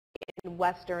In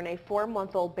Western, a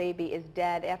 4-month-old baby is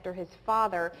dead after his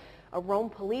father, a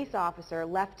Rome police officer,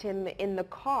 left him in the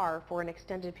car for an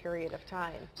extended period of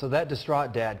time. So that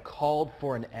distraught dad called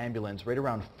for an ambulance right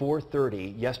around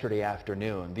 4:30 yesterday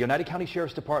afternoon. The Oneida County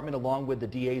Sheriff's Department along with the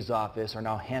DA's office are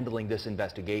now handling this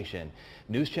investigation.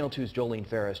 News Channel 2's Jolene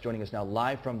Ferris joining us now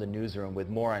live from the newsroom with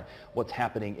more on what's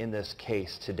happening in this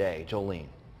case today. Jolene.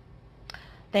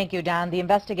 Thank you, Don. The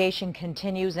investigation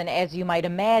continues, and as you might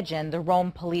imagine, the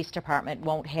Rome Police Department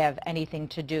won't have anything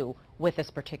to do with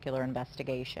this particular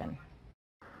investigation.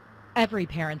 Every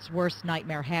parent's worst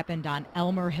nightmare happened on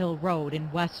Elmer Hill Road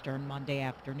in Western Monday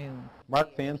afternoon.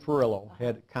 Mark Fanfarillo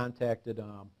had contacted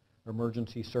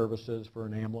emergency services for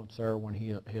an ambulance there when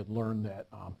he had learned that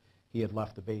he had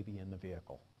left the baby in the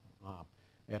vehicle.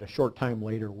 At a short time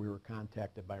later, we were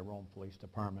contacted by Rome Police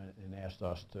Department and asked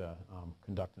us to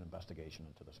conduct an investigation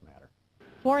into this matter.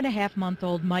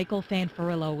 4.5-month-old Michael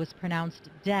Fanfarillo was pronounced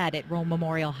dead at Rome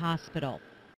Memorial Hospital.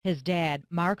 His dad,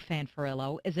 Mark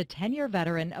Fanfarillo, is a 10-year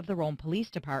veteran of the Rome Police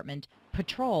Department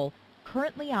patrol,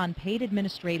 currently on paid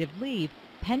administrative leave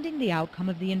pending the outcome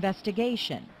of the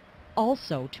investigation,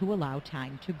 also to allow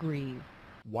time to grieve.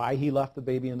 Why he left the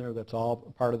baby in there, that's all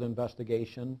part of the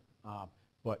investigation.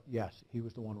 But yes, he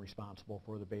was the one responsible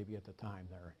for the baby at the time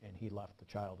there, and he left the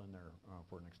child in there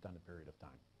for an extended period of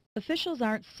time. Officials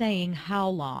aren't saying how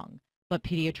long, but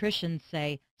pediatricians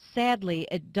say, sadly,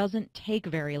 it doesn't take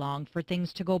very long for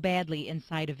things to go badly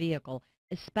inside a vehicle,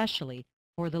 especially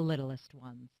for the littlest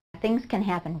ones. Things can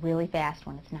happen really fast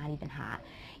when it's not even hot.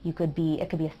 It could be a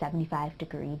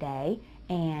 75-degree day,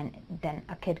 and then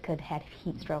a kid could have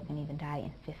heat stroke and even die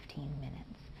in 15 minutes.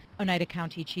 Oneida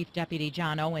County Chief Deputy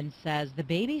John Owens says the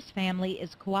baby's family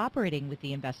is cooperating with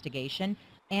the investigation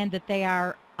and that they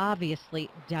are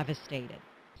obviously devastated.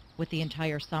 With the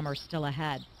entire summer still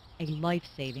ahead, a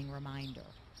life-saving reminder.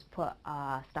 Put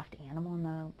a stuffed animal in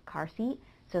the car seat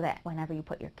so that whenever you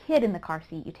put your kid in the car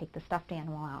seat, you take the stuffed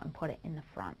animal out and put it in the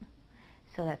front.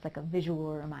 So that's like a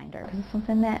visual reminder. It's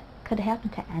something that could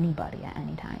happen to anybody at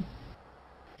any time.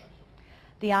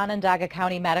 The Onondaga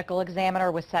County Medical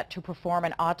Examiner was set to perform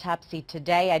an autopsy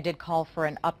today. I did call for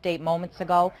an update moments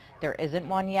ago. There isn't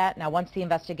one yet. Now, once the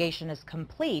investigation is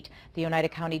complete, the Oneida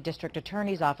County District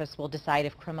Attorney's Office will decide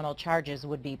if criminal charges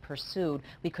would be pursued.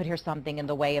 We could hear something in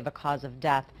the way of a cause of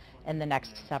death in the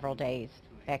next several days.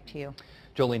 Back to you.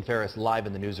 Jolene Ferris live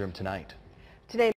in the newsroom tonight. Today